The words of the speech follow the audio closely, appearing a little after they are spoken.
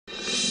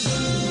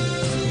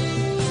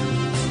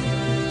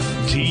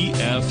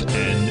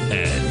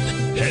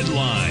TFNN.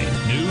 Headline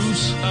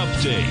News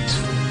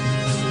Update.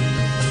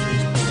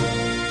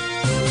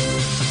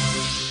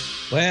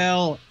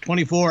 Well,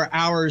 24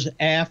 hours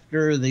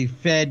after the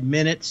Fed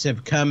minutes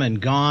have come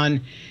and gone,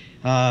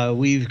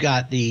 we've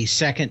got the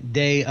second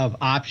day of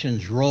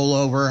options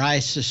rollover. I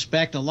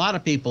suspect a lot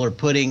of people are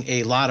putting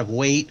a lot of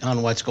weight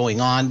on what's going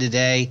on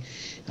today.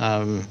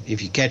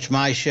 If you catch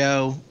my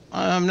show,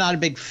 I'm not a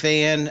big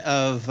fan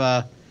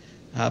of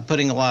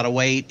putting a lot of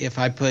weight. If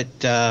I put,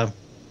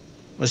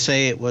 let's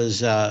say it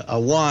was a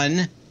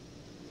 1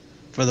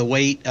 for the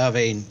weight of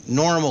a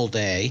normal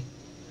day,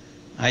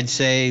 I'd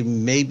say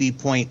maybe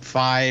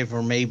 0.5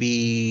 or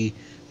maybe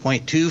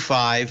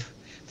 0.25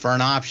 for an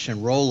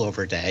option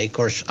rollover day. Of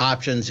course,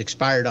 options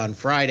expired on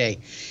Friday,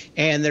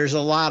 and there's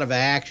a lot of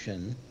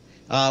action.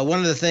 One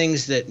of the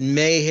things that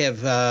may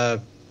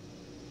have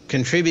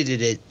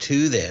contributed it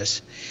to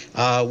this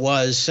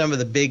was some of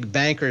the big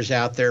bankers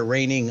out there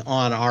raining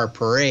on our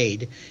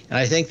parade. And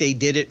I think they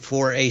did it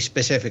for a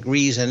specific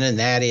reason, and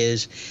that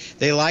is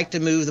they like to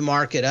move the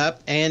market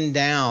up and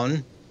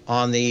down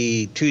on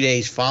the 2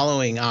 days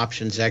following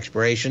options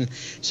expiration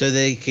so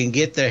they can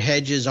get their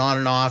hedges on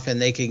and off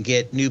and they can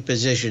get new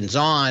positions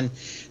on.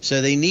 So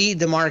they need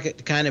the market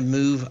to kind of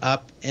move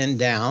up and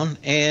down.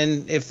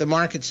 And if the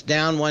market's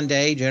down one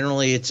day,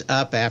 generally it's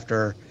up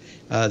after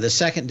the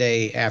second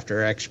day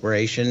after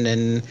expiration,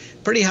 and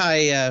pretty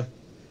high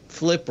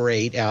flip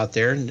rate out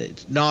there.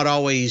 It's not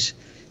always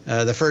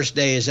the first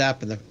day is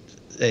up and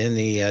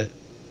the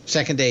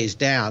second day is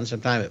down.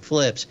 Sometimes it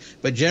flips,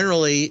 but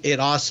generally it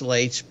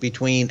oscillates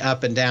between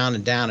up and down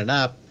and down and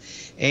up.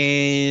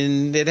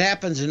 And it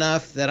happens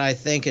enough that I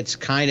think it's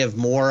kind of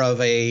more of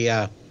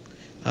a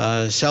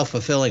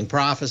self-fulfilling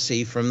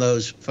prophecy from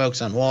those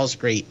folks on Wall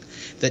Street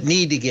that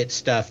need to get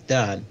stuff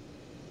done.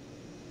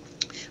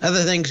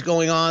 Other things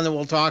going on that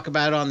we'll talk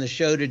about on the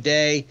show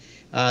today.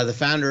 The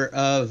founder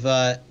of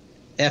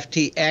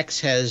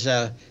FTX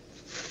has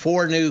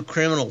 4 new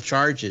criminal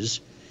charges,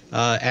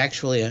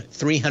 actually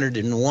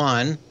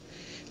 301,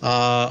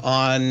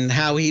 on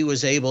how he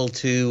was able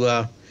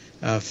to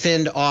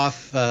fend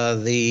off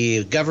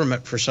the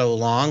government for so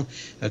long.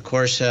 Of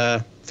course,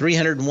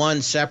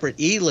 301 separate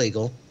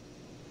illegal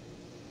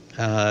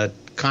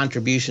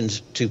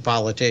contributions to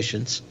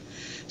politicians.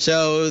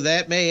 So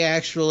that may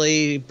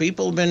actually,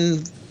 people have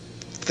been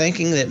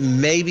thinking that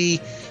maybe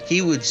he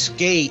would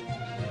skate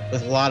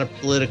with a lot of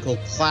political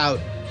clout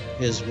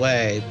his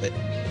way, but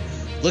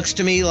looks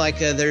to me like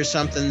there's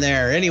something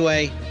there.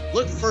 Anyway,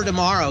 look for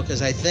tomorrow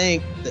because I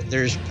think that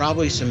there's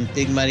probably some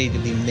big money to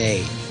be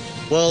made.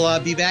 We'll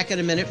be back in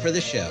a minute for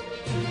the show.